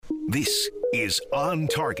This is On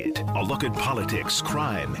Target, a look at politics,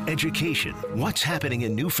 crime, education, what's happening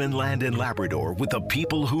in Newfoundland and Labrador with the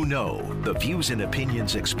people who know. The views and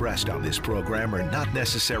opinions expressed on this program are not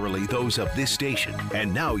necessarily those of this station.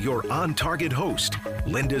 And now your On Target host,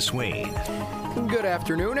 Linda Swain. Good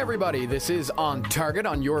afternoon, everybody. This is On Target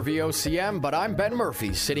on your VOCM, but I'm Ben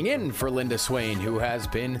Murphy, sitting in for Linda Swain, who has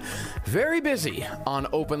been very busy on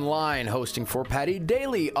Open Line, hosting for Patty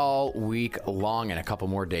Daly all week long, and a couple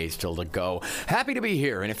more days still to go. Happy to be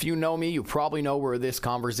here, and if you know me, you probably know where this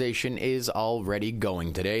conversation is already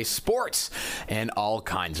going today. Sports, and all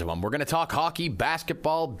kinds of them. We're going to talk hockey,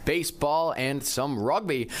 basketball, baseball, and some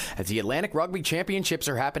rugby, as the Atlantic Rugby Championships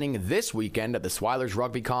are happening this weekend at the Sweilers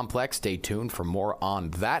Rugby Complex. Stay tuned for more on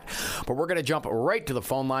that. But we're going to jump right to the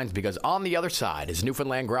phone lines, because on the other side is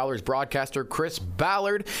Newfoundland Growlers broadcaster Chris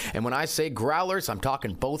Ballard. And when I say Growlers, I'm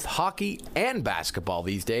talking both hockey and basketball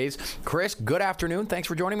these days. Chris, good afternoon. Thanks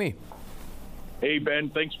for joining me. Hey, Ben.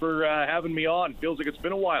 Thanks for having me on. Feels like it's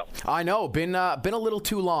been a while. I know. Been a little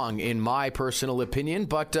too long, in my personal opinion.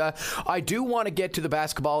 But I do want to get to the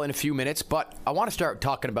basketball in a few minutes. But I want to start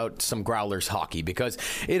talking about some Growlers hockey, because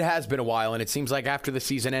it has been a while. And it seems like after the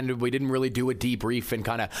season ended, we didn't really do a debrief and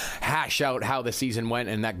kind of hash out how the season went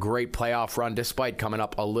and that great playoff run, despite coming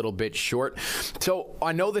up a little bit short. So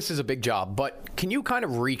I know this is a big job, but can you kind of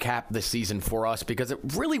recap the season for us? Because it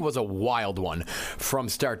really was a wild one from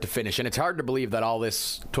start to finish. And it's hard to believe that all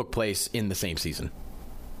this took place in the same season.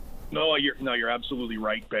 No, you're absolutely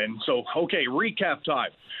right, Ben. So, okay, recap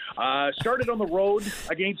time. Started on the road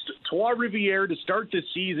against Trois-Rivières to start this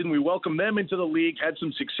season. We welcomed them into the league, had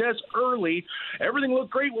some success early. Everything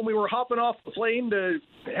looked great when we were hopping off the plane to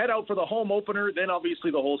head out for the home opener. Then obviously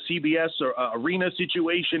the whole CBS arena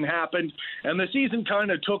situation happened, and the season kind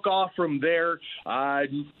of took off from there.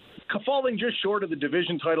 Falling just short of the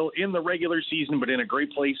division title in the regular season, but in a great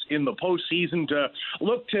place in the postseason to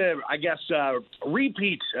look to, I guess,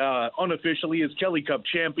 repeat unofficially as Kelly Cup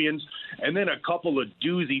champions, and then a couple of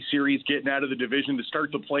doozy series getting out of the division to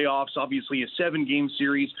start the playoffs. Obviously, a 7-game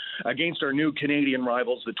series against our new Canadian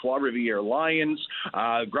rivals, the Trois-Rivières Lions.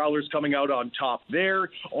 Growlers coming out on top there,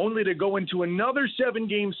 only to go into another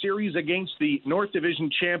 7-game series against the North Division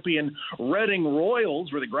champion Reading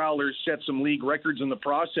Royals, where the Growlers set some league records in the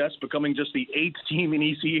process, becoming just the 8th team in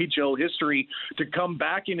ECHL history to come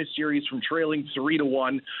back in a series from trailing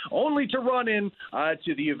 3-1, only to run in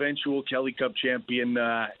to the eventual Kelly Cup champion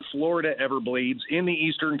Florida Everblades in the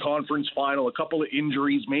Eastern Conference Final. A couple of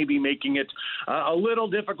injuries maybe making it a little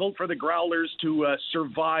difficult for the Growlers to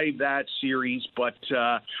survive that series. But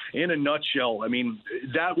in a nutshell, I mean,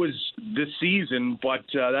 that was the season, but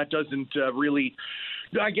that doesn't really,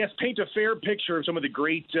 I guess, paint a fair picture of some of the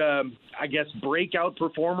great, breakout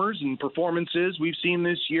performers and performances we've seen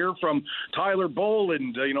this year from Tyler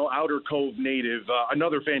Boland, Outer Cove native.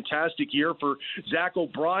 Another fantastic year for Zach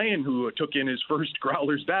O'Brien, who took in his first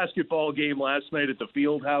Growlers basketball game last night at the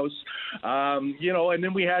Fieldhouse. And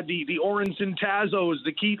then we had the Orenson Tazos,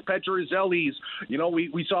 the Keith Petrozellis.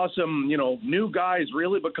 We saw some, new guys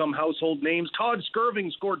really become household names. Todd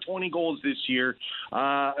Skirving scored 20 goals this year.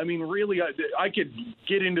 Really, I could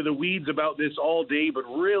get into the weeds about this all day, but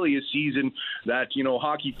really a season that,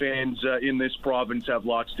 hockey fans in this province have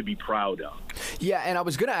lots to be proud of. Yeah, and I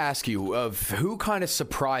was going to ask you of who kind of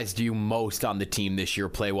surprised you most on the team this year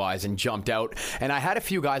play-wise and jumped out. And I had a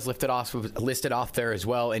few guys listed off there as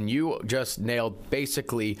well, and you just nailed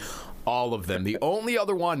basically all of them. The only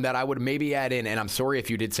other one that I would maybe add in, and I'm sorry if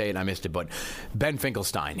you did say it and I missed it, but Ben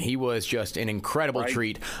Finkelstein. He was just an incredible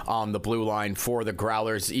treat on the blue line for the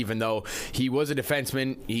Growlers. Even though he was a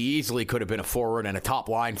defenseman, he easily could have been a forward and a top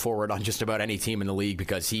line forward on just about any team in the league,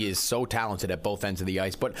 because he is so talented at both ends of the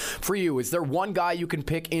ice. But for you, is there one guy you can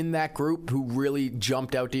pick in that group who really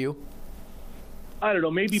jumped out to you? I don't know,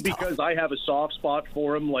 maybe because I have a soft spot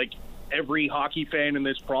for him, like every hockey fan in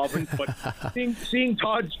this province, but seeing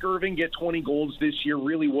Todd Skirving get 20 goals this year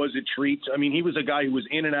really was a treat. I mean, he was a guy who was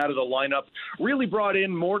in and out of the lineup, really brought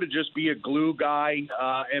in more to just be a glue guy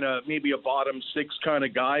and maybe a bottom six kind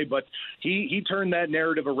of guy, but he turned that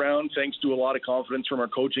narrative around thanks to a lot of confidence from our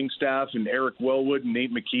coaching staff and Eric Wellwood and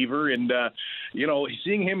Nate McKeever, and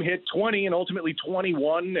seeing him hit 20 and ultimately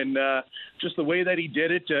 21, and just the way that he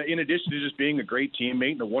did it, in addition to just being a great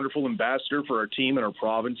teammate and a wonderful ambassador for our team and our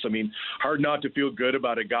province. I mean, hard not to feel good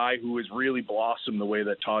about a guy who has really blossomed the way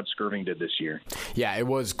that Todd Skirving did this year. Yeah, it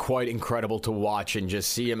was quite incredible to watch and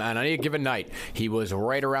just see him. And on any given night, he was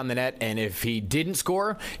right around the net. And if he didn't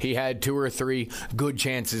score, he had 2 or 3 good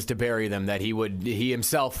chances to bury them that he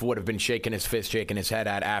himself would have been shaking his fist, shaking his head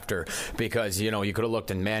at after. Because, you could have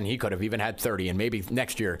looked and, man, he could have even had 30. And maybe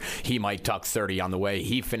next year he might tuck 30 on the way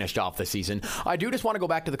he finished off the season. I do just want to go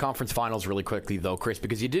back to the conference finals really quickly, though, Chris,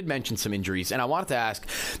 because you did mention some injuries. And I wanted to ask,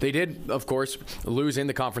 they did, of course, lose in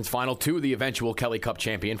the conference final to the eventual Kelly Cup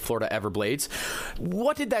champion, Florida Everblades.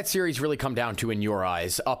 What did that series really come down to in your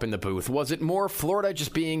eyes up in the booth? Was it more Florida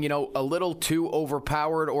just being, a little too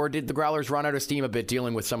overpowered, or did the Growlers run out of steam a bit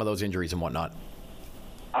dealing with some of those injuries and whatnot?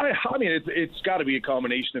 I mean, it's got to be a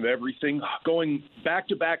combination of everything. Going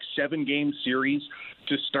back-to-back 7-game series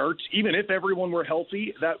to start, even if everyone were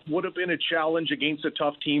healthy, that would have been a challenge against a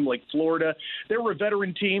tough team like Florida. They were a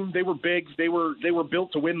veteran team. They were big. They were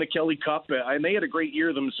built to win the Kelly Cup, and they had a great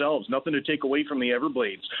year themselves. Nothing to take away from the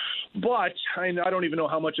Everblades. But I don't even know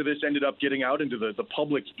how much of this ended up getting out into the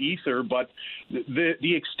public ether, but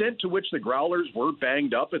the extent to which the Growlers were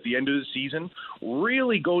banged up at the end of the season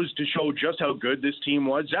really goes to show just how good this team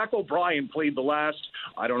was. Zach O'Brien played the last,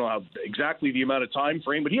 I don't know how exactly the amount of time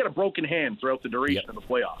frame, but he had a broken hand throughout the duration of the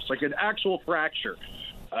playoffs, like an actual fracture.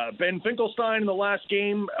 Ben Finkelstein in the last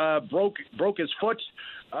game broke his foot.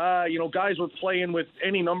 Guys were playing with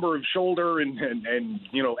any number of shoulder and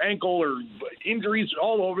ankle or injuries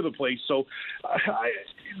all over the place. So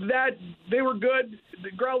that they were good. The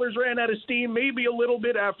Growlers ran out of steam maybe a little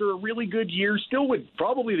bit after a really good year, still with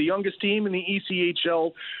probably the youngest team in the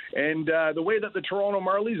ECHL. And the way that the Toronto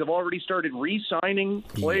Marlies have already started re-signing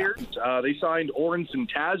players. They signed Orenson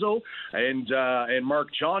Tazo and Mark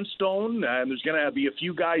Johnstone. And there's going to be a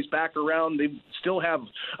few guys back around. They still have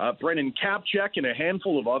Brennan Kapchek and a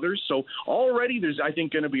handful of others. So already there's, I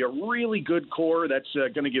think, going to be a really good core that's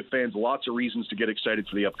going to give fans lots of reasons to get excited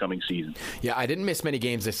for the upcoming season. Yeah, I didn't miss many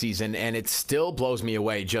games this season, and it still blows me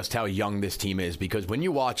away just how young this team is, because when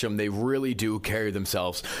you watch them, they really do carry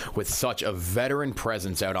themselves with such a veteran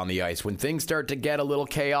presence out on the ice. When things start to get a little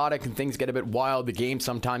chaotic and things get a bit wild, the game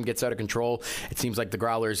sometimes gets out of control. It seems like the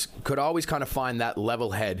Growlers could always kind of find that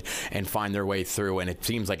level head and find their way through, and it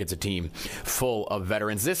seems like it's a team full of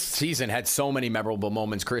veterans. This season had so many memorable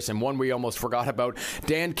moments, Chris, and one we almost forgot about,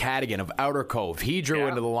 Dan Cadigan of Outer Cove. He drew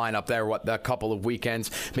into the lineup there a couple of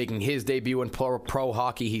weekends, making his debut in pro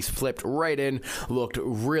hockey. He's flipped right in, looked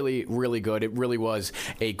really, really good. It really was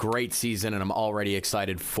a great season, and I'm already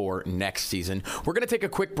excited for next season. We're going to take a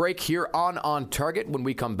quick break here on Target. When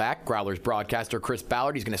we come back, Growlers broadcaster Chris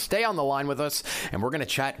Ballard, he's going to stay on the line with us, and we're going to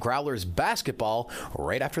chat Growlers basketball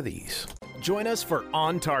right after these. Join us for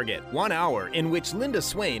On Target, 1 hour in which Linda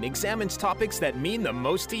Swain examines topics that mean the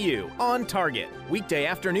most to you. On Target, weekday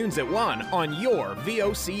afternoons at 1 on your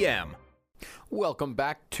VOCM. Welcome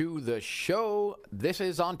back to the show. This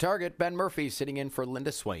is On Target. Ben Murphy sitting in for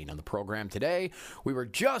Linda Swain on the program today. We were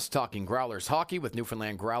just talking Growlers hockey with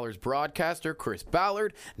Newfoundland Growlers broadcaster Chris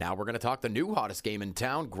Ballard. Now we're going to talk the new hottest game in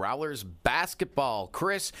town, Growlers basketball.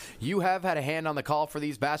 Chris, you have had a hand on the call for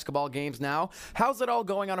these basketball games now. How's it all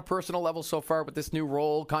going on a personal level so far with this new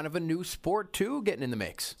role, kind of a new sport too, getting in the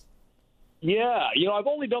mix? Yeah, I've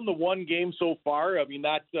only done the one game so far. I mean,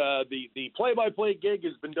 that the play-by-play gig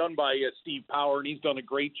has been done by Steve Power, and he's done a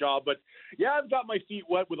great job. But, yeah, I've got my feet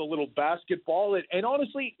wet with a little basketball. And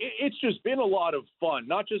honestly, it's just been a lot of fun,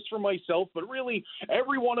 not just for myself, but really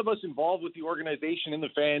every one of us involved with the organization and the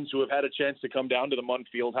fans who have had a chance to come down to the Munn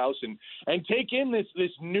Fieldhouse and take in this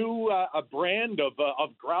new brand of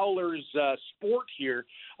Growlers sport here.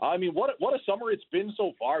 I mean, what a summer it's been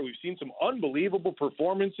so far. We've seen some unbelievable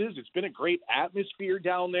performances. It's been a great atmosphere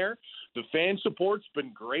down there. The fan support's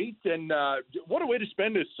been great, and what a way to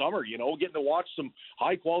spend this summer, getting to watch some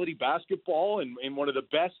high-quality basketball in one of the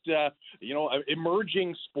best,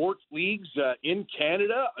 emerging sports leagues in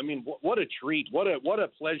Canada. I mean, what a treat. What a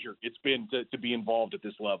pleasure it's been to be involved at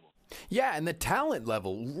this level. Yeah, and the talent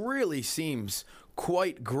level really seems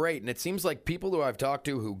quite great, and it seems like people who I've talked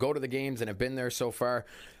to who go to the games and have been there so far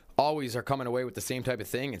always are coming away with the same type of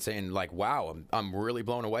thing and saying, like, wow, I'm really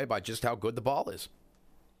blown away by just how good the ball is.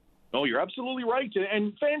 No, you're absolutely right.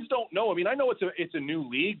 And fans don't know. I mean, I know it's a new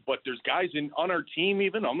league, but there's guys on our team,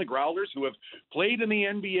 even on the Growlers, who have played in the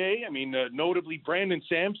NBA. I mean, notably Brandon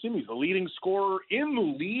Sampson. He's the leading scorer in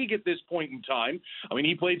the league at this point in time. I mean,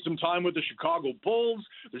 he played some time with the Chicago Bulls.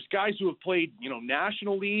 There's guys who have played,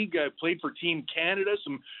 National League, played for Team Canada.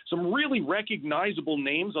 Some really recognizable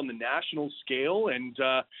names on the national scale, and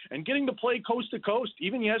getting to play coast to coast.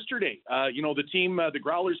 Even yesterday, the team, the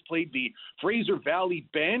Growlers played the Fraser Valley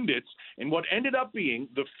Bandits. minutes in what ended up being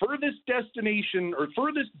the furthest destination or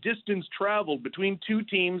furthest distance traveled between two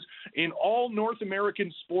teams in all North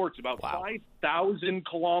American sports, about 5,000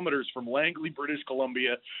 kilometers from Langley, British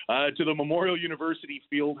Columbia to the Memorial University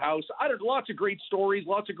Fieldhouse. Lots of great stories,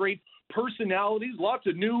 lots of great personalities, lots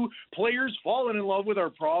of new players falling in love with our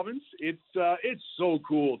province. It's so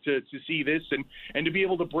cool to see this and to be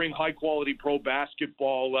able to bring high quality pro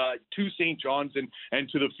basketball to St. John's and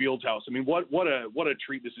to the Fieldhouse. I mean, what a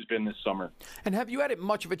treat this has been this summer. And have you had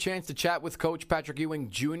much of a chance to chat with Coach Patrick Ewing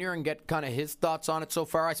Jr. and get kind of his thoughts on it so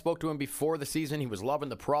far? I spoke to him before the season. He was loving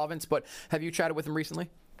the province, but have you chatted with him recently?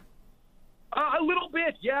 A little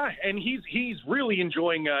bit, yeah, and he's really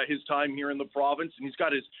enjoying his time here in the province, and he's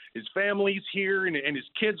got his families here and his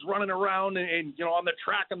kids running around and on the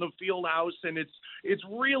track on the field house, and it's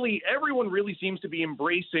really, everyone really seems to be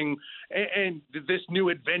embracing and this new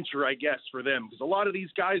adventure, I guess, for them, because a lot of these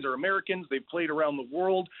guys are Americans. They've played around the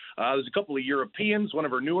world. There's a couple of Europeans. One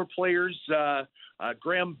of our newer players,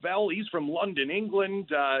 Graham Bell, he's from London, England.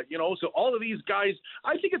 So all of these guys,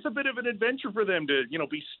 I think it's a bit of an adventure for them to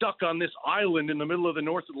be stuck on this island in the middle of the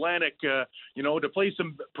North Atlantic, to play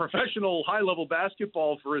some professional high-level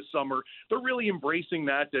basketball for a summer. They're really embracing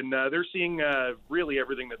that, and they're seeing really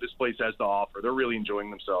everything that this place has to offer. They're really enjoying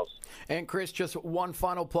themselves. And Chris, just one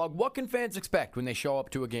final plug. What can fans expect when they show up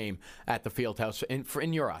to a game at the Fieldhouse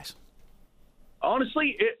in your eyes?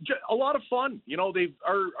 Honestly, a lot of fun.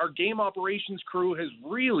 Our game operations crew has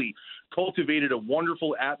really cultivated a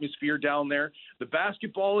wonderful atmosphere down there. The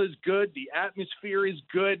basketball is good. The atmosphere is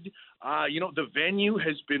good. The venue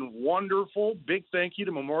has been wonderful. Big thank you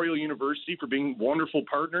to Memorial University for being wonderful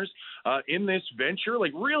partners in this venture.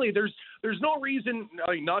 Really, there's no reason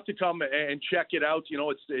not to come and check it out.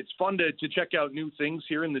 It's fun to check out new things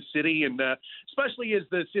here in the city, and especially as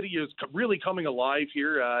the city is really coming alive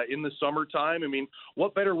here in the summertime. I mean,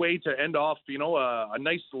 what better way to end off, a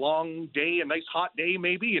nice long day, a nice hot day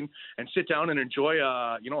maybe, and sit down and enjoy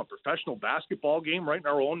a professional basketball game right in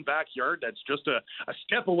our own backyard. That's just a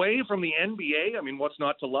step away from the NBA. I mean, what's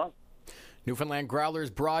not to love? Newfoundland Growlers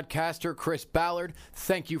broadcaster Chris Ballard,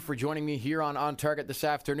 thank you for joining me here on Target this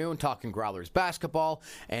afternoon, talking Growlers basketball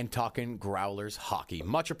and talking Growlers hockey.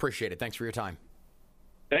 Much appreciated. Thanks for your time.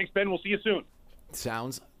 Thanks, Ben. We'll see you soon.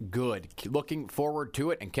 Sounds good. Looking forward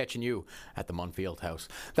to it and catching you at the Munn Fieldhouse.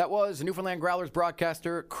 That was Newfoundland Growlers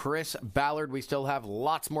broadcaster Chris Ballard. We still have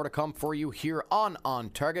lots more to come for you here on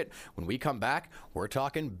Target. When we come back, we're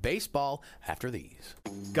talking baseball after these.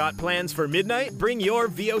 Got plans for midnight? Bring your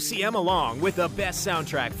VOCM along with the best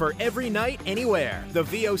soundtrack for every night, anywhere. The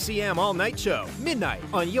VOCM All Night Show, midnight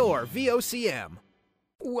on your VOCM.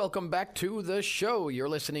 Welcome back to the show. You're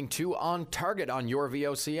listening to On Target on your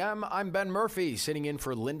VOCM. I'm Ben Murphy, sitting in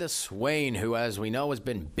for Linda Swain, who, as we know, has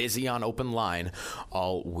been busy on Open Line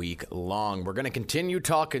all week long. We're going to continue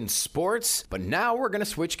talking sports, but now we're going to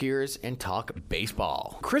switch gears and talk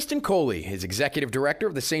baseball. Kristen Coley is Executive Director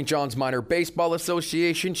of the St. John's Minor Baseball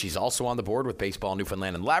Association. She's also on the board with Baseball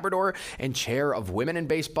Newfoundland and Labrador and Chair of Women in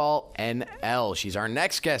Baseball NL. She's our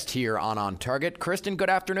next guest here on Target. Kristen,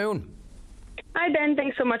 good afternoon. Hi, Ben.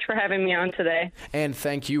 Thanks so much for having me on today. And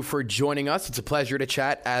thank you for joining us. It's a pleasure to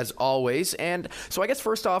chat, as always. And so I guess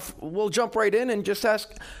first off, we'll jump right in and just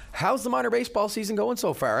ask, how's the minor baseball season going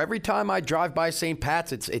so far? Every time I drive by St.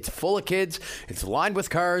 Pat's, it's full of kids, it's lined with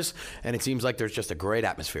cars, and it seems like there's just a great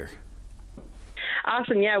atmosphere.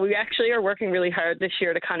 Awesome. Yeah, we actually are working really hard this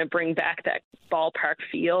year to kind of bring back that ballpark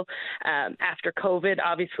feel after COVID.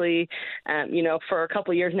 Obviously, for a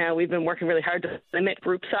couple of years now, we've been working really hard to limit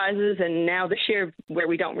group sizes. And now this year, where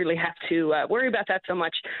we don't really have to worry about that so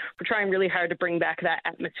much, we're trying really hard to bring back that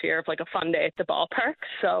atmosphere of like a fun day at the ballpark.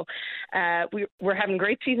 So we're having a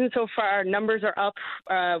great season so far. Numbers are up.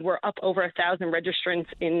 We're up over 1,000 registrants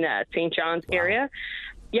in St. John's area.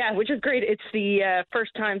 Yeah, which is great. It's the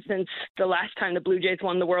first time since the last time the Blue Jays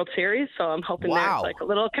won the World Series, so I'm hoping there's like a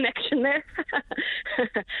little connection there.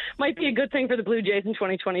 Might be a good thing for the Blue Jays in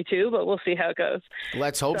 2022, but we'll see how it goes.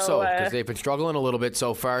 Let's hope so, because they've been struggling a little bit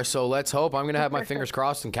so far, so let's hope. I'm going to have my fingers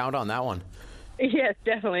crossed and count on that one. Yes,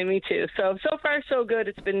 definitely. Me too. So far, so good.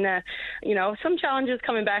 It's been, some challenges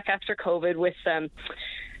coming back after COVID with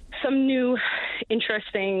some new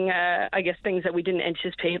interesting, things that we didn't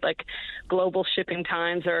anticipate, like global shipping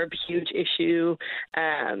times are a huge issue,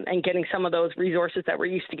 and getting some of those resources that we're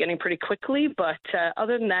used to getting pretty quickly. But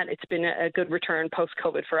other than that, it's been a good return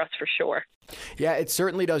post-COVID for us for sure. Yeah, it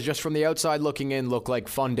certainly does. Just from the outside looking in, look like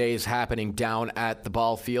fun days happening down at the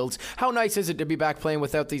ball fields. How nice is it to be back playing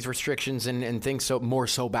without these restrictions and things more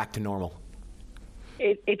so back to normal?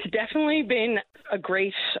 It's definitely been a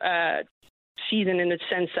great season in the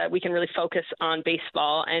sense that we can really focus on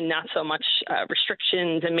baseball and not so much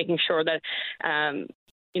restrictions and making sure that,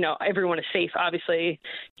 everyone is safe. Obviously,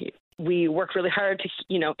 we work really hard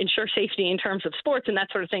to, ensure safety in terms of sports and that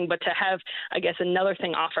sort of thing. But to have, I guess, another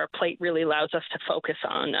thing off our plate really allows us to focus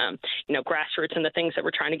on, grassroots and the things that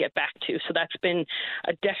we're trying to get back to. So that's been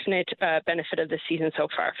a definite benefit of this season so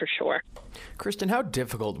far, for sure. Kristen, how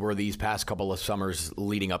difficult were these past couple of summers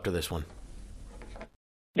leading up to this one?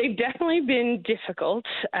 They've definitely been difficult,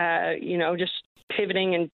 just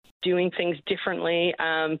pivoting and doing things differently,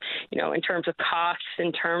 in terms of costs,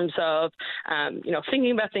 in terms of,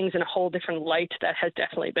 thinking about things in a whole different light. That has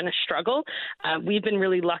definitely been a struggle. We've been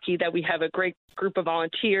really lucky that we have a great group of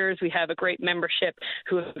volunteers. We have a great membership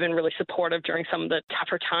who have been really supportive during some of the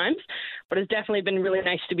tougher times, but it's definitely been really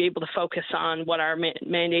nice to be able to focus on what our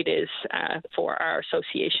mandate is for our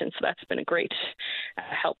association. So that's been a great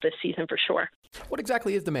help this season for sure. What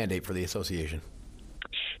exactly is the mandate for the association?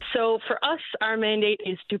 So for us, our mandate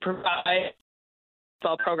is to provide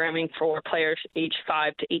baseball programming for players age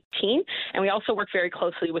 5 to 18. And we also work very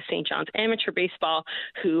closely with St. John's Amateur Baseball,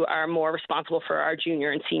 who are more responsible for our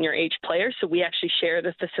junior and senior age players. So we actually share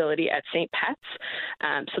the facility at St.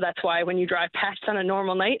 Pat's. So that's why when you drive past on a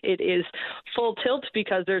normal night, it is full tilt,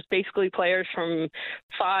 because there's basically players from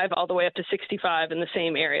 5 all the way up to 65 in the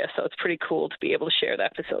same area. So it's pretty cool to be able to share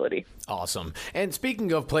that facility. Awesome. And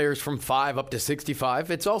speaking of players from 5 up to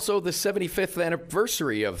 65, it's also the 75th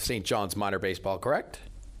anniversary of St. John's Minor Baseball, correct?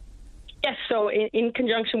 Yes, so in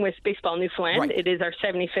conjunction with Baseball Newfoundland, right. It is our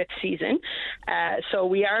 75th season. So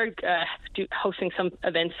we are hosting some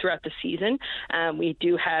events throughout the season. We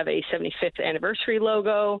do have a 75th anniversary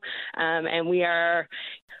logo, and we are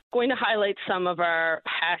going to highlight some of our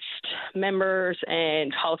past members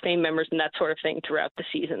and Hall of Fame members and that sort of thing throughout the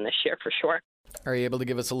season this year, for sure. Are you able to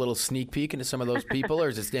give us a little sneak peek into some of those people, or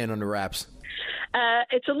is it staying under wraps?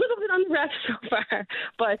 It's a little bit on the wraps so far,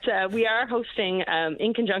 but we are hosting,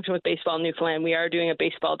 in conjunction with Baseball Newfoundland, we are doing a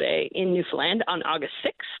baseball day in Newfoundland on August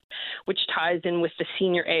 6th, which ties in with the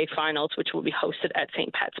Senior A Finals, which will be hosted at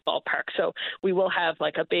St. Pat's Ballpark. So we will have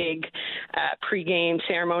like a big pregame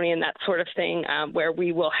ceremony and that sort of thing, where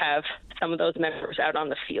we will have some of those members out on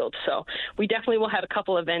the field. So we definitely will have a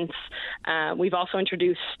couple events. We've also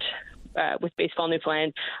introduced with Baseball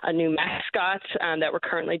Newfoundland, a new mascot that we're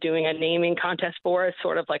currently doing a naming contest for. It's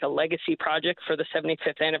sort of like a legacy project for the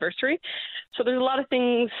 75th anniversary. So there's a lot of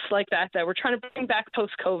things like that we're trying to bring back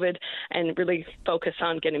post-COVID and really focus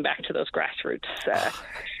on getting back to those grassroots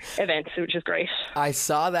events, which is great. I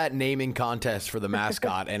saw that naming contest for the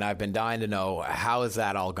mascot, and I've been dying to know, how is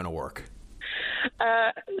that all going to work?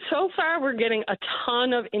 So far, we're getting a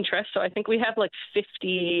ton of interest. So I think we have like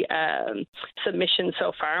 50 submissions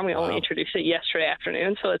so far, and we only introduced it yesterday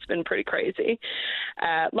afternoon. So it's been pretty crazy.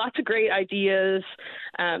 Lots of great ideas.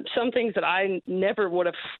 Some things that I never would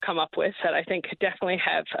have come up with that I think definitely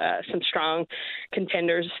have some strong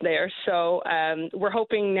contenders there. So we're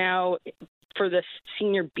hoping now for the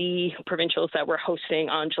Senior B provincials that we're hosting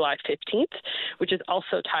on July 15th, which is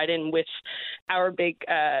also tied in with our big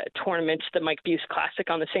tournament, the Mike Buse Classic,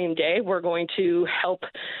 on the same day. We're going to help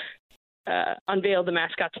unveil the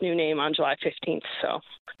mascot's new name on July 15th. So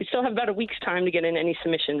we still have about a week's time to get in any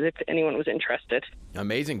submissions if anyone was interested.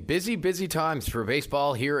 Amazing. Busy times for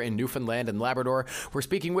baseball here in Newfoundland and Labrador. We're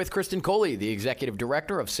speaking with Kristen Coley, the Executive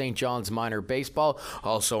Director of St. John's Minor Baseball,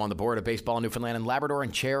 also on the board of Baseball Newfoundland and Labrador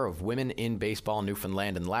and Chair of Women in Baseball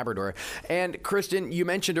Newfoundland and Labrador. And Kristen, you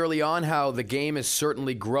mentioned early on how the game is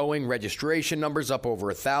certainly growing. Registration numbers up over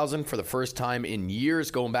 1,000 for the first time in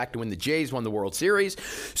years, going back to when the Jays won the World Series.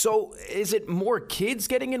 So is it more kids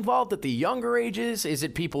getting involved at the younger ages? Is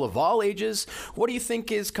it people of all ages? What do you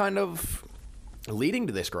think is kind of leading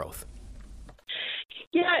to this growth?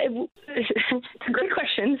 Yeah, it's a great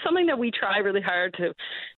question. Something that we try really hard to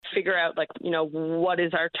figure out, what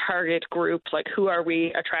is our target group? Like, who are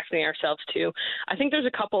we attracting ourselves to? I think there's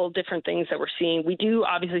a couple of different things that we're seeing. We do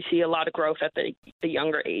obviously see a lot of growth at the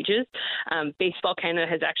younger ages. Baseball Canada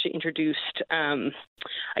has actually introduced,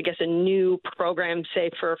 a new program, say,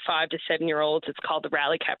 for 5 to 7-year-olds. It's called the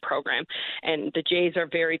Rally Cap program. And the Jays are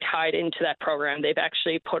very tied into that program. They've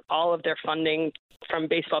actually put all of their funding from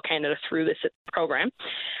Baseball Canada through this program.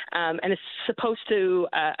 And it's supposed to,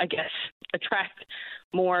 attract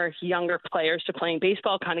more younger players to playing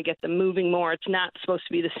baseball, kind of get them moving more. It's not supposed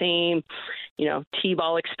to be the same,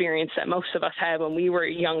 T-ball experience that most of us had when we were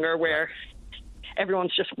younger, where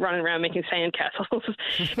everyone's just running around making sandcastles.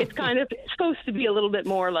 It's supposed to be a little bit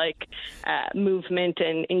more like movement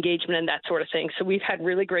and engagement and that sort of thing. So we've had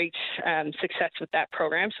really great success with that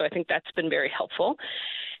program. So I think that's been very helpful.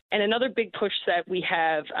 And another big push that we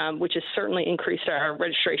have, which has certainly increased our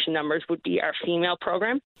registration numbers, would be our female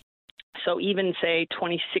program. So even, say,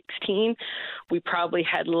 2016, we probably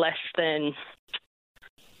had less than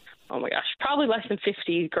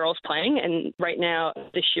 50 girls playing. And right now,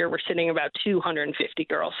 this year, we're sitting about 250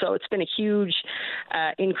 girls. So it's been a huge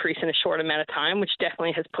increase in a short amount of time, which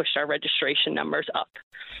definitely has pushed our registration numbers up.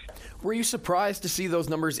 Were you surprised to see those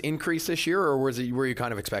numbers increase this year, or were you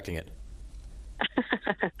kind of expecting it?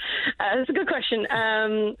 That's a good question.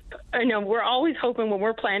 I know we're always hoping when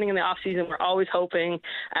we're planning in the off season, we're always hoping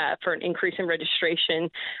for an increase in registration.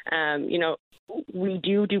 We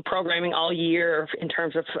do programming all year in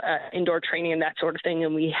terms of indoor training and that sort of thing.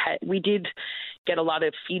 And we did get a lot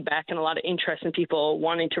of feedback and a lot of interest in people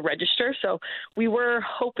wanting to register. So we were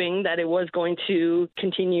hoping that it was going to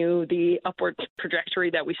continue the upward trajectory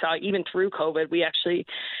that we saw even through COVID. We actually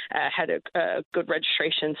had a good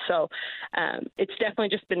registration. So it's definitely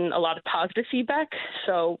just been a lot of positive feedback.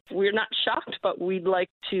 So we're not shocked, but we'd like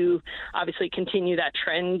to obviously continue that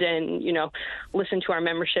trend and, listen to our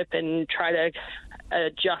membership and try to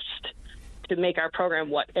adjust to make our program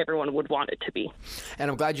what everyone would want it to be. And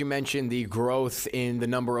I'm glad you mentioned the growth in the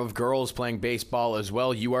number of girls playing baseball as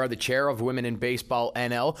well. You are the chair of Women in Baseball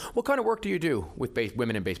NL. What kind of work do you do with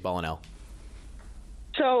Women in Baseball NL?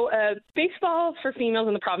 So baseball for females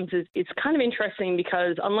in the province is kind of interesting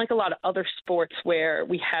because unlike a lot of other sports where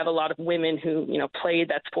we have a lot of women who, played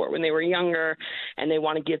that sport when they were younger and they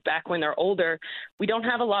want to give back when they're older, we don't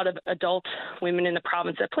have a lot of adult women in the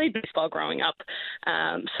province that played baseball growing up.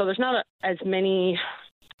 So there's not as many,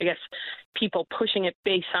 people pushing it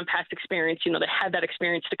based on past experience. They had that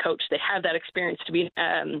experience to coach. They have that experience to be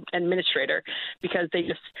an administrator because they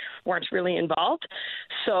just weren't really involved.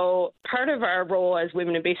 So part of our role as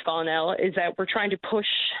Women in Baseball NL is that we're trying to push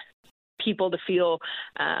people to feel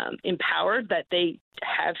empowered, that they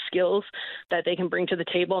have skills that they can bring to the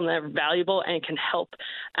table and they're valuable and can help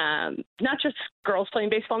not just girls playing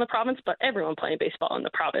baseball in the province, but everyone playing baseball in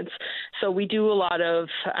the province. So we do a lot of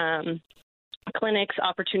clinics,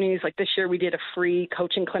 opportunities. Like this year we did a free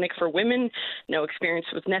coaching clinic for women. No experience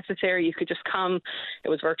was necessary. You could just come. It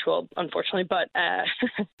was virtual, unfortunately, but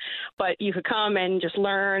you could come and just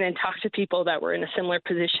learn and talk to people that were in a similar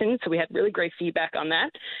position. So we had really great feedback on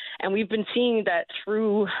that. And we've been seeing that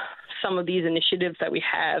through some of these initiatives that we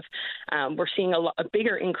have, we're seeing a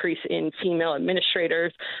bigger increase in female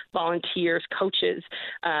administrators, volunteers, coaches,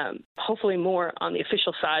 hopefully more on the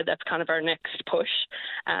official side. That's kind of our next push.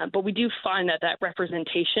 But we do find that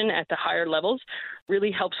representation at the higher levels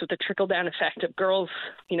really helps with the trickle-down effect of girls,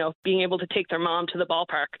 being able to take their mom to the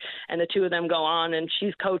ballpark and the two of them go on and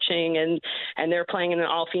she's coaching and they're playing in an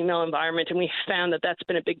all-female environment. And we found that that's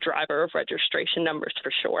been a big driver of registration numbers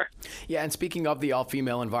for sure. Yeah, and speaking of the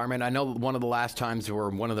all-female environment, I know one of the last times or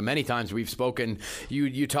one of the many times we've spoken,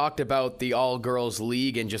 you talked about the all-girls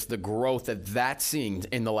league and just the growth that's seeing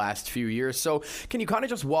in the last few years. So can you kind of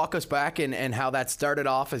just walk us back and how that started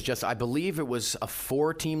off as just, I believe it was a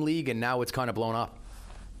 4-team league and now it's kind of blown up?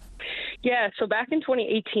 Yeah, so back in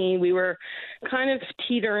 2018, we were kind of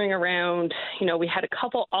teetering around, we had a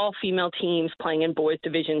couple all-female teams playing in boys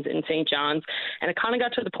divisions in St. John's, and it kind of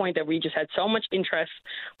got to the point that we just had so much interest.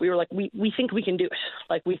 We were like, we think we can do it.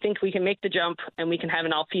 Like, we think we can make the jump and we can have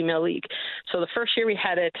an all-female league. So the first year we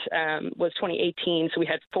had it was 2018, so we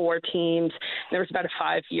had 4 teams. There was about a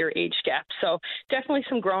 5-year age gap. So definitely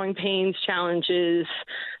some growing pains, challenges,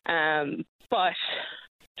 but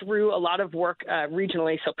through a lot of work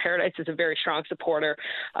regionally. So Paradise is a very strong supporter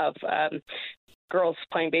of girls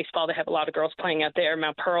playing baseball. They have a lot of girls playing out there.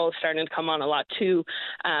 Mount Pearl is starting to come on a lot too.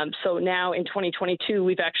 So now in 2022,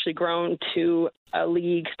 we've actually grown to a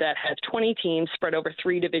league that has 20 teams spread over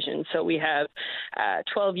 3 divisions. So we have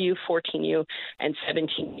 12U, 14U, and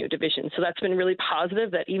 17U divisions. So that's been really positive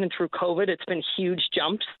that even through COVID, it's been huge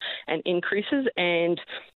jumps and increases. And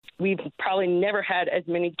we've probably never had as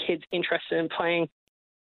many kids interested in playing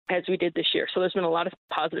as we did this year. So there's been a lot of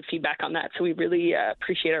positive feedback on that. So we really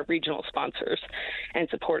appreciate our regional sponsors and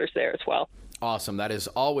supporters there as well. Awesome. That is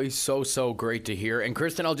always so great to hear. And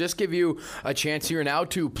Kristen, I'll just give you a chance here now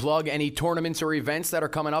to plug any tournaments or events that are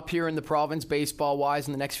coming up here in the province baseball-wise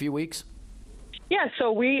in the next few weeks. Yeah,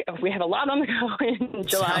 so we have a lot on the go in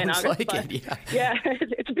July and August. Like it, yeah,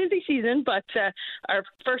 it's a busy season, but our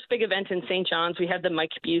first big event in St. John's, we had the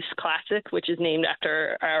Mike Buse Classic, which is named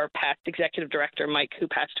after our past executive director, Mike, who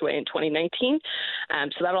passed away in 2019.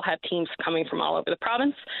 So that'll have teams coming from all over the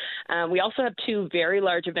province. We also have two very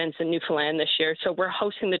large events in Newfoundland this year. So we're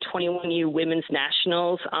hosting the 21U Women's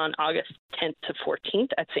Nationals on August 10th to 14th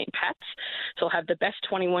at St. Pat's. So we'll have the best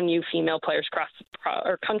 21U female players across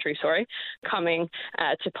the country, coming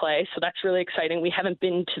to play. So that's really exciting. We haven't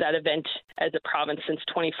been to that event as a province since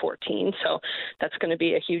 2014. So that's going to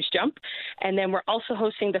be a huge jump. And then we're also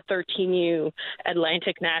hosting the 13U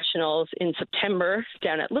Atlantic Nationals in September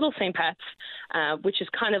down at Little St. Pat's, which is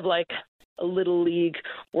kind of like a Little League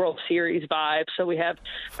World Series vibe. So we have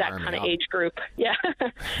that kind of age group. Yeah.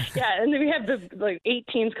 Yeah. And then we have the 8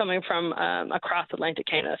 teams coming from across Atlantic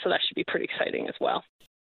Canada. So that should be pretty exciting as well.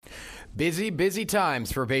 Busy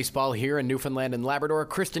times for baseball here in Newfoundland and Labrador.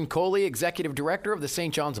 Kristen Coley, Executive Director of the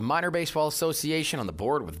St. John's Minor Baseball Association, on the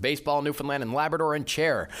board with Baseball Newfoundland and Labrador and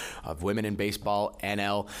Chair of Women in Baseball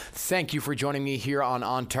NL. Thank you for joining me here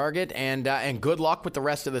on Target, and good luck with the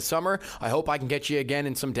rest of the summer. I hope I can get you again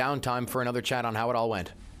in some downtime for another chat on how it all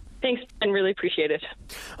went. Thanks, Ben. Really appreciate it.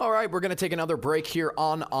 All right, we're going to take another break here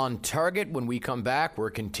on Target. When we come back,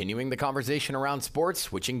 we're continuing the conversation around sports,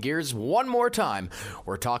 switching gears one more time.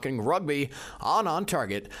 We're talking rugby on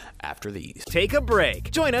Target after these. Take a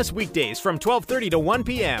break. Join us weekdays from 12:30 to 1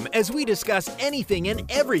 p.m. as we discuss anything and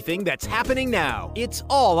everything that's happening now. It's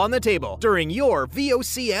all on the table during your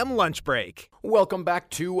VOCM lunch break. Welcome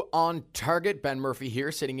back to On Target. Ben Murphy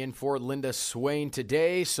here, sitting in for Linda Swain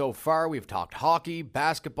today. So far, we've talked hockey,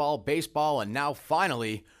 basketball, baseball, and now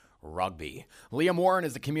finally, rugby. Liam Warren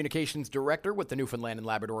is the communications director with the Newfoundland and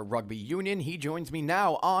Labrador Rugby Union. He joins me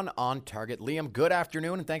now on Target. Liam, good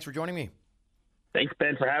afternoon, and thanks for joining me. Thanks,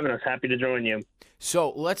 Ben, for having us. Happy to join you.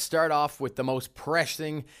 So let's start off with the most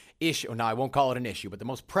pressing issue. No, I won't call it an issue, but the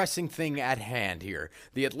most pressing thing at hand here.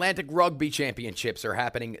 The Atlantic Rugby Championships are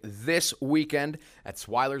happening this weekend at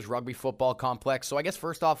Swiler's Rugby Football Complex. So I guess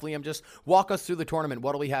first off, Liam, just walk us through the tournament.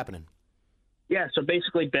 What'll be happening? Yeah, so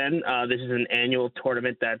basically, Ben, this is an annual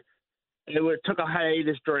tournament that took a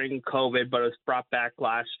hiatus during COVID, but it was brought back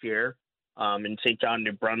last year in St. John,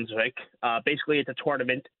 New Brunswick. Basically, it's a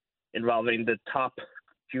tournament involving the top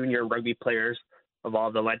junior rugby players of all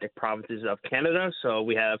the Atlantic provinces of Canada. So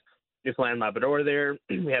we have Newfoundland, Labrador there.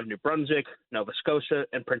 We have New Brunswick, Nova Scotia,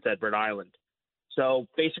 and Prince Edward Island. So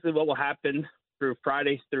basically what will happen through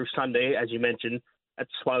Friday through Sunday, as you mentioned, at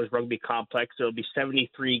the Swiler's Rugby Complex, there will be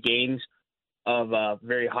 73 games of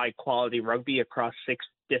very high-quality rugby across 6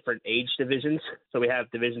 different age divisions. So we have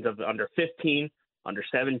divisions of under 15, under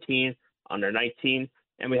 17, under 19,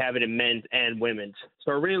 and we have it in men's and women's.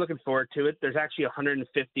 So we're really looking forward to it. There's actually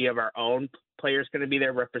 150 of our own players going to be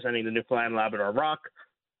there representing the Newfoundland Labrador Rock.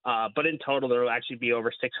 But in total, there will actually be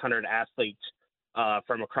over 600 athletes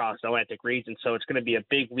from across the Atlantic region. So it's going to be a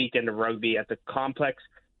big weekend of rugby at the complex.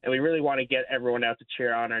 And we really want to get everyone out to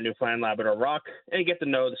cheer on our Newfoundland Labrador Rock and get to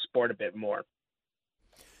know the sport a bit more.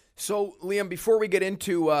 So, Liam, before we get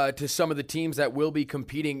into to some of the teams that will be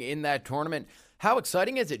competing in that tournament, how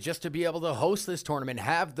exciting is it just to be able to host this tournament,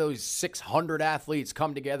 have those 600 athletes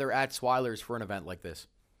come together at Swiler's for an event like this?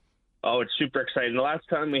 Oh, it's super exciting. The last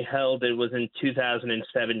time we held it was in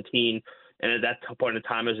 2017, and at that point in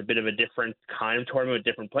time, it was a bit of a different kind of tournament with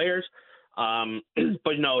different players.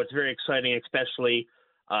 But no, it's very exciting, especially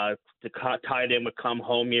to tie it in with Come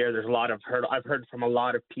Home Year. There's a lot I've heard from a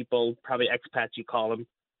lot of people, probably expats you call them,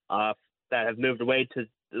 that have moved away to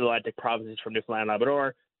the Atlantic provinces from Newfoundland and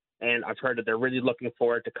Labrador. And I've heard that they're really looking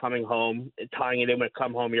forward to coming home, tying it in with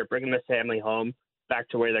Come Home Year, bringing the family home back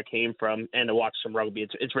to where they came from, and to watch some rugby.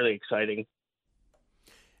 It's really exciting.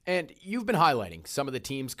 And you've been highlighting some of the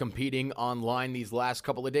teams competing online these last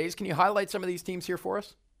couple of days. Can you highlight some of these teams here for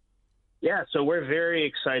us? Yeah, so we're very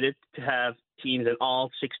excited to have teams in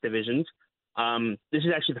all 6 divisions. This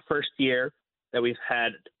is actually the first year that we've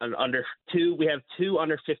had we have 2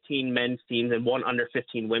 under 15 men's teams and 1 under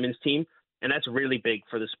 15 women's team, and that's really big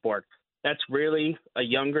for the sport. That's really a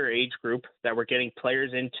younger age group that we're getting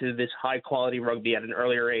players into this high-quality rugby at an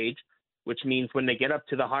earlier age, which means when they get up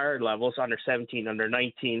to the higher levels, under 17, under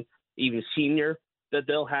 19, even senior, that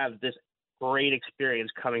they'll have this great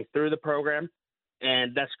experience coming through the program.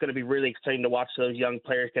 And that's going to be really exciting to watch those young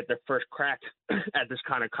players get their first crack at this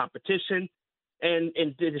kind of competition. And in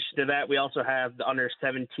addition to that, we also have the under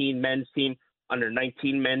 17 men's team, under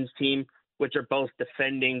 19 men's team, which are both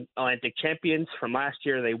defending Atlantic champions from last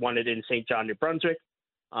year. They won it in St. John, New Brunswick.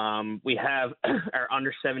 We have our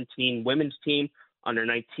under 17 women's team, under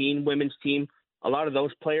 19 women's team. A lot of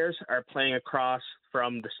those players are playing across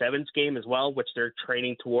from the sevens game as well, which they're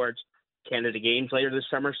training towards Canada Games later this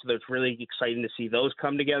summer, so it's really exciting to see those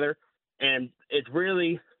come together. And it's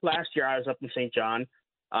really, last year I was up in St. John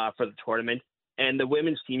for the tournament, and the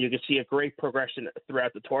women's team, you can see a great progression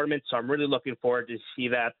throughout the tournament, so I'm really looking forward to see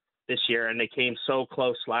that this year. And they came so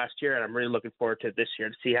close last year, and I'm really looking forward to this year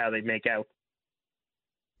to see how they make out.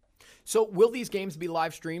 So will these games be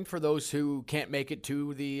live streamed for those who can't make it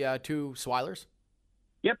to the two Sweilers?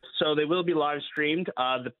 Yep, so they will be live streamed.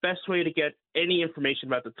 The best way to get any information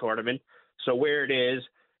about the tournament, so where it is,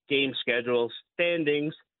 game schedules,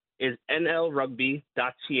 standings, is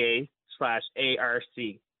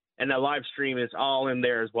nlrugby.ca/ARC. And the live stream is all in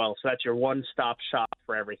there as well. So that's your one-stop shop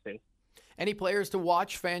for everything. Any players to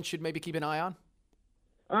watch fans should maybe keep an eye on?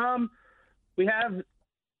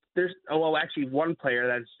 There's actually one player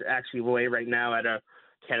that's actually away right now at a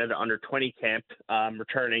Canada Under-20 camp,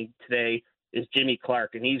 returning today, is Jimmy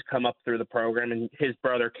Clark, and he's come up through the program, and his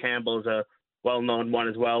brother Campbell is a well-known one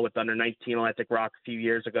as well with Under-19 Atlantic Rock a few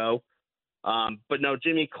years ago. But no,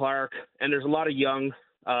 Jimmy Clark, and there's a lot of young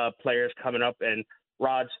players coming up, and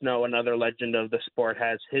Rod Snow, another legend of the sport,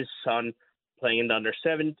 has his son playing in the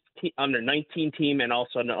Under-19 team and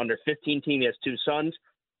also in the Under-15 team. He has two sons.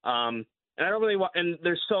 And I don't really want, and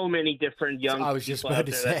there's so many different young people. I was just about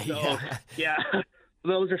to say, yeah.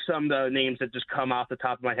 Those are some of the names that just come off the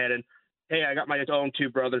top of my head. And hey, I got my own two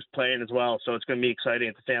brothers playing as well, so it's going to be exciting.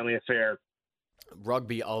 It's a family affair.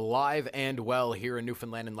 Rugby alive and well here in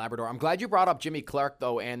Newfoundland and Labrador. I'm glad you brought up Jimmy Clark,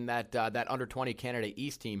 though, and that Under-20 Canada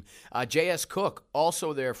East team. J.S. Cook,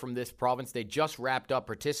 also there from this province. They just wrapped up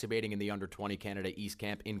participating in the Under-20 Canada East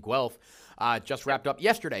camp in Guelph. Just wrapped up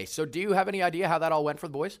yesterday. So do you have any idea how that all went for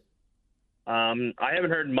the boys? I haven't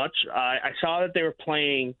heard much. I saw that they were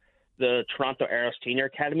playing the Toronto Arrows Senior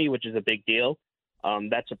Academy, which is a big deal.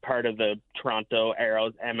 That's a part of the Toronto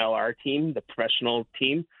Arrows MLR team, the professional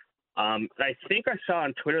team. I think I saw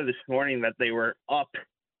on Twitter this morning that they were up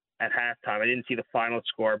at halftime. I didn't see the final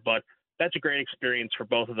score, but that's a great experience for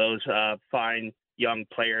both of those fine young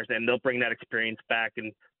players, and they'll bring that experience back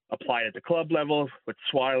and apply it at the club level with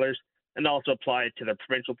Sweilers and also apply it to the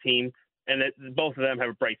provincial team. And both of them have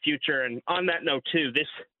a bright future. And on that note, too, this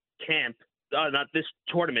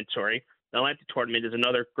tournament, the Atlantic tournament is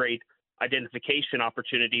another great identification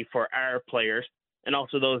opportunity for our players and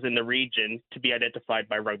also those in the region to be identified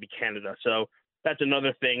by Rugby Canada. So that's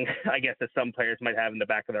another thing, I guess, that some players might have in the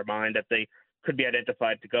back of their mind, that they could be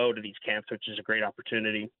identified to go to these camps, which is a great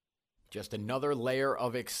opportunity. Just another layer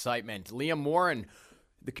of excitement. Liam Warren,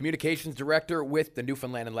 the communications director with the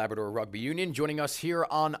Newfoundland and Labrador Rugby Union, joining us here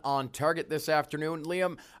on Target this afternoon.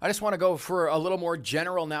 Liam, I just want to go for a little more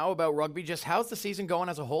general now about rugby. Just how's the season going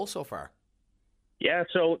as a whole so far? Yeah,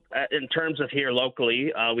 so in terms of here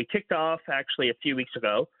locally, we kicked off actually a few weeks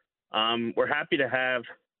ago. We're happy to have,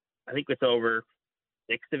 I think with over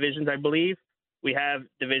 6 divisions, I believe. We have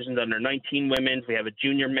divisions under 19 women's. We have a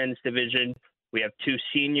junior men's division. We have 2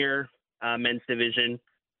 senior men's division.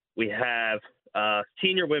 We have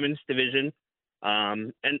senior women's division.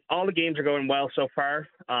 And all the games are going well so far.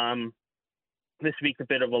 This week's a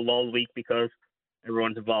bit of a lull week because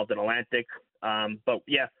everyone's involved in Atlantic. But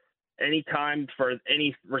yeah, anytime for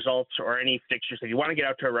any results or any fixtures, if you want to get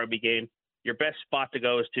out to a rugby game, your best spot to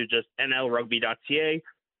go is to just nlrugby.ca,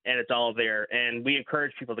 and it's all there. And we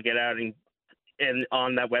encourage people to get out and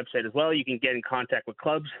on that website as well. You can get in contact with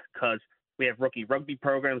clubs because we have rookie rugby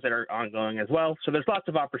programs that are ongoing as well. So there's lots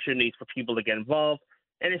of opportunities for people to get involved.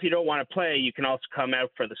 And if you don't want to play, you can also come out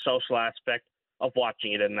for the social aspect of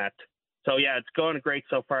watching it in that. So yeah, it's going great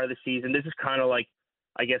so far this season. This is kind of like,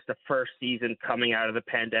 I guess, the first season coming out of the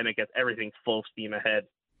pandemic as everything's full steam ahead.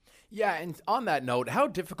 Yeah, and on that note, how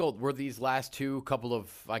difficult were these last couple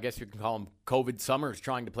of, I guess you can call them COVID summers,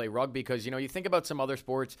 trying to play rugby? Because, you think about some other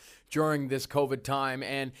sports during this COVID time,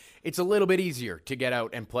 and it's a little bit easier to get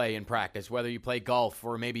out and play and practice, whether you play golf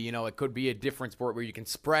or maybe, it could be a different sport where you can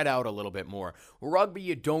spread out a little bit more. Rugby,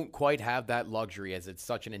 you don't quite have that luxury as it's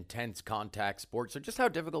such an intense contact sport. So just how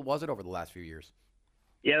difficult was it over the last few years?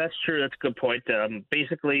 Yeah, that's true. That's a good point.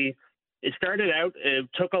 Basically, it started out, it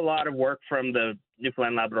took a lot of work from the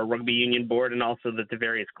Newfoundland Labrador Rugby Union Board and also the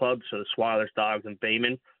various clubs, so the Sweilers, Dogs, and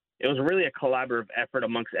Bayman. It was really a collaborative effort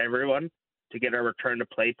amongst everyone to get our return to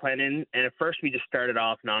play plan in. And at first, we just started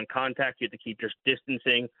off non-contact. You had to keep just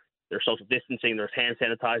distancing. There's social distancing. There's hand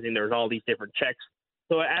sanitizing. There's all these different checks.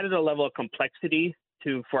 So it added a level of complexity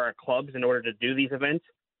for our clubs in order to do these events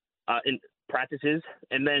in practices.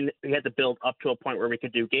 And then we had to build up to a point where we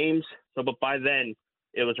could do games. But by then,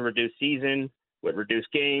 it was a reduced season with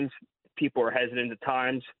reduced games. People were hesitant at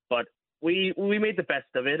times, but we made the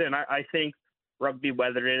best of it. And I think rugby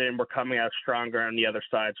weathered it, and we're coming out stronger on the other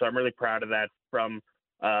side. So I'm really proud of that from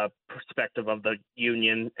perspective of the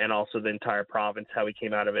union and also the entire province, how we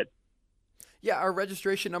came out of it. Yeah, are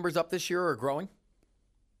registration numbers up this year or growing?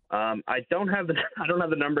 I don't have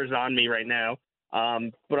the numbers on me right now,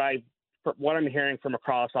 but what I'm hearing from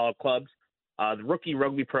across all clubs, the rookie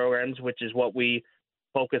rugby programs, which is what we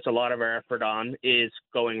focus a lot of our effort on, is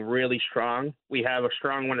going really strong. We have a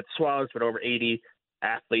strong one at Swallows with over 80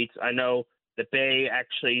 athletes. I know the Bay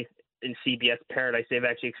actually in CBS Paradise, they've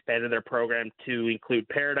actually expanded their program to include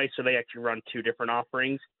Paradise, so they actually run 2 different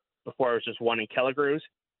offerings. Before it was just one in Kelligrews.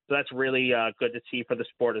 So that's really good to see for the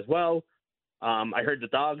sport as well. I heard the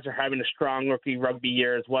Dogs are having a strong rookie rugby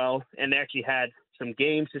year as well, and they actually had some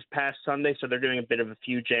games this past Sunday, so they're doing a bit of a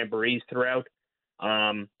few jamborees throughout.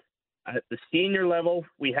 At the senior level,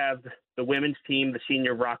 we have the women's team, the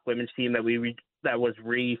senior rock women's team that was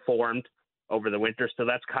reformed over the winter. So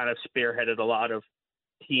that's kind of spearheaded a lot of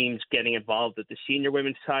teams getting involved at the senior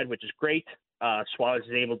women's side, which is great. Swallows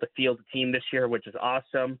is able to field the team this year, which is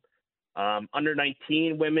awesome. Under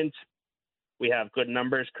 19 women's, we have good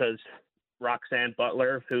numbers because Roxanne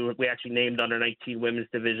Butler, who we actually named under 19 women's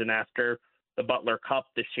division after the Butler Cup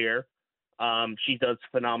this year, she does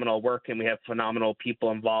phenomenal work, and we have phenomenal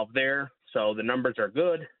people involved there. So the numbers are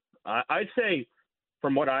good. I'd say,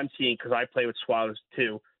 from what I'm seeing, because I play with Swallows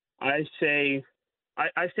too, I say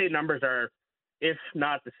numbers are, if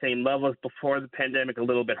not the same level as before the pandemic, a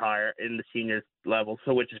little bit higher in the seniors level.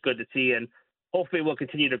 So which is good to see, and hopefully we'll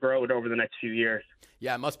continue to grow it over the next few years.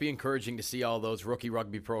 Yeah, it must be encouraging to see all those rookie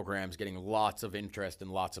rugby programs getting lots of interest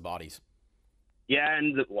and lots of bodies. Yeah,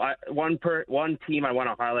 and one team I want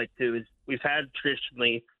to highlight too is we've had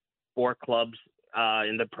traditionally 4 clubs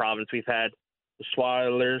in the province. We've had the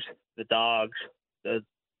Swailers, the Dogs, the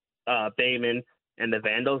Baymen, and the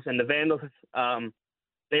Vandals. And the Vandals,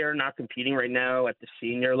 they are not competing right now at the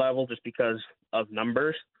senior level just because of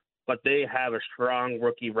numbers, but they have a strong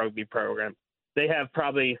rookie rugby program. They have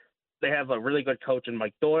a really good coach in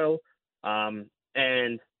Mike Doyle,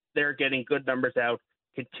 and they're getting good numbers out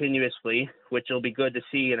continuously, which will be good to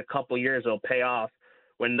see in a couple of years. It'll pay off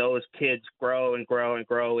when those kids grow and grow and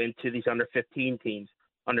grow into these under 15 teams,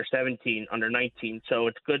 under 17, under 19. So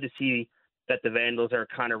it's good to see that the Vandals are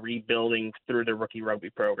kind of rebuilding through the rookie rugby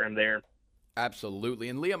program there. Absolutely.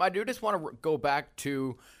 And Liam, I do just want to go back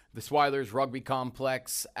to the Swailers rugby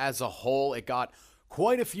complex as a whole. It got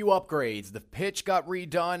quite a few upgrades. The pitch got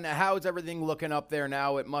redone. How's everything looking up there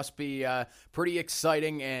now? It must be pretty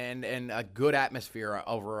exciting and a good atmosphere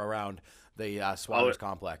over around the Swailers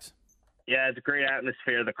complex. Yeah, it's a great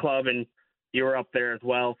atmosphere. The club, and you were up there as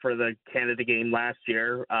well for the Canada game last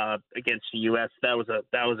year against the U.S. That was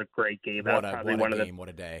a great game. That was probably what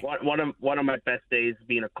a day. One of my best days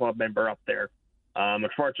being a club member up there.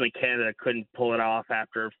 Unfortunately, Canada couldn't pull it off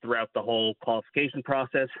throughout the whole qualification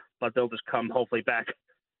process, but they'll just come hopefully back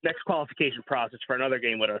next qualification process for another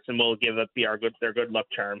game with us, and we'll give it their good luck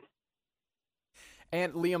charm.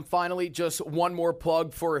 And Liam, finally, just one more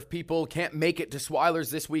plug for if people can't make it to Swailers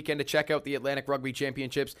this weekend to check out the Atlantic Rugby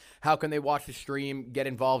Championships. How can they watch the stream, get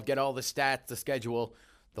involved, get all the stats, the schedule,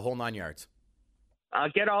 the whole 9 yards?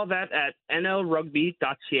 Get all that at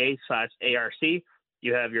nlrugby.ca/ARC.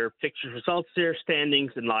 You have your fixtures, results there,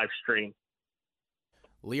 standings, and live stream.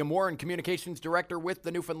 Liam Warren, Communications Director with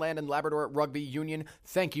the Newfoundland and Labrador Rugby Union.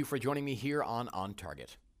 Thank you for joining me here on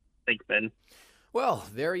Target. Thanks, Ben. Well,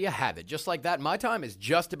 there you have it. Just like that, my time is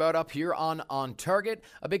just about up here on Target.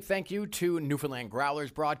 A big thank you to Newfoundland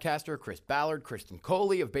Growlers broadcaster Chris Ballard, Kristen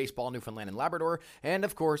Coley of Baseball Newfoundland and Labrador, and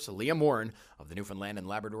of course, Liam Warren of the Newfoundland and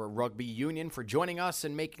Labrador Rugby Union for joining us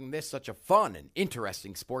and making this such a fun and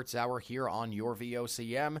interesting sports hour here on your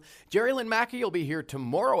VOCM. Jerry Lynn Mackey will be here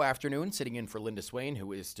tomorrow afternoon, sitting in for Linda Swain,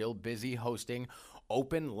 who is still busy hosting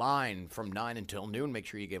Open Line from 9 until noon. Make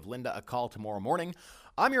sure you give Linda a call tomorrow morning.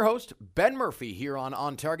 I'm your host, Ben Murphy, here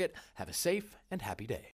on Target. Have a safe and happy day.